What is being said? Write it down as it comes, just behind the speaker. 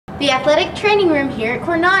The athletic training room here at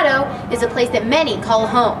Coronado is a place that many call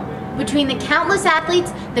home. Between the countless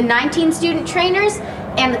athletes, the 19 student trainers,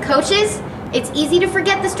 and the coaches, it's easy to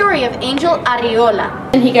forget the story of Angel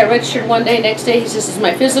Arreola. And he got registered one day, next day he says, "Is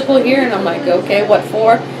my physical here?" And I'm like, "Okay, what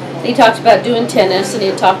for?" And he talked about doing tennis, and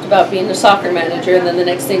he talked about being a soccer manager, and then the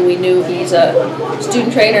next thing we knew, he's a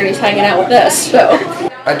student trainer and he's hanging out with us. So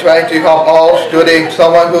I try to help all students,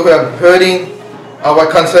 someone who are hurting. Our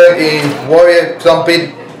concern is warrior, some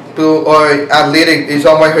people or athletic is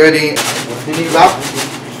someone hurting.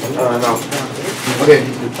 No. Okay.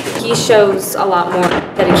 He shows a lot more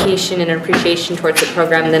dedication and appreciation towards the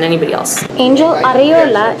program than anybody else. Angel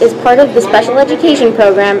Arreola is part of the special education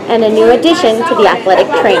program and a new addition to the athletic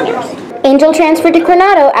trainers. Angel transferred to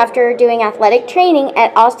Coronado after doing athletic training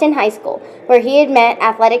at Austin High School, where he had met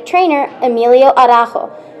athletic trainer Emilio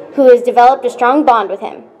Araujo, who has developed a strong bond with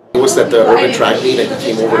him. It was at the urban track meet, and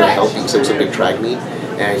he came over to help because it was a big track meet,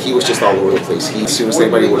 and he was just all over the place. As soon as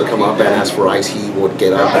anybody would come up and ask for ice, he would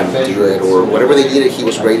get up and do it, or whatever they needed, he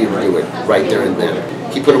was ready to do it right there and then.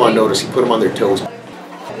 He put them on notice, he put them on their toes.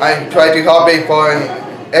 I try to help it for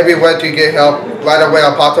everywhere to get help right away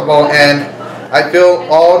as possible, and I fill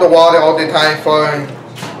all the water all the time for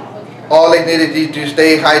all they needed to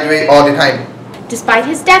stay hydrated all the time. Despite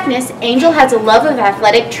his deafness, Angel has a love of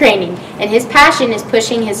athletic training, and his passion is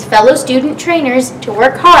pushing his fellow student trainers to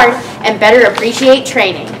work hard and better appreciate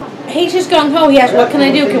training. he's just gung ho. He asks, "What can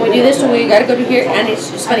I do? Can we do this? Or we got to go to here?" And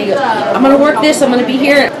it's just funny. He goes, "I'm going to work this. I'm going to be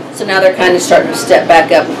here." So now they're kind of starting to step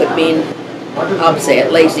back up and quit being, I'll say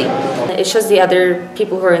it, lazy. It shows the other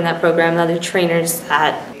people who are in that program, the other trainers,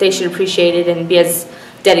 that they should appreciate it and be as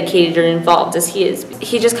dedicated or involved as he is.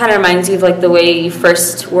 He just kind of reminds you of like the way you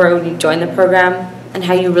first were when you joined the program and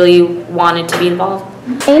how you really wanted to be involved.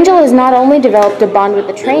 Angel has not only developed a bond with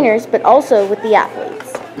the trainers, but also with the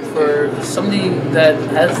athletes. For somebody that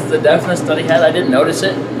has the deafness that he had, I didn't notice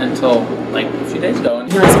it until like a few days ago.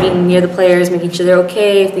 He likes being near the players, making sure they're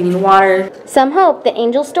okay, if they need water. Some hope the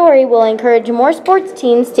Angel story will encourage more sports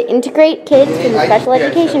teams to integrate kids from the special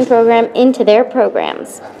education program into their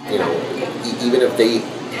programs. You know, even if they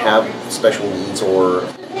have special needs or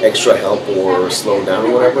extra help or slow down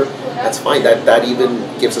or whatever, that's fine. That even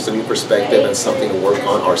gives us a new perspective and something to work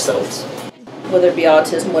on ourselves. Whether it be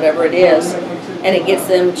autism, whatever it is, and it gives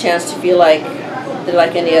them a chance to feel like they're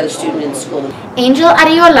like any other student in school. Angel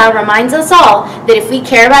Arreola reminds us all that if we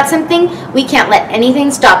care about something, we can't let anything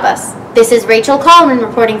stop us. This is Rachel Coleman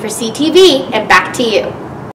reporting for CTV, and back to you.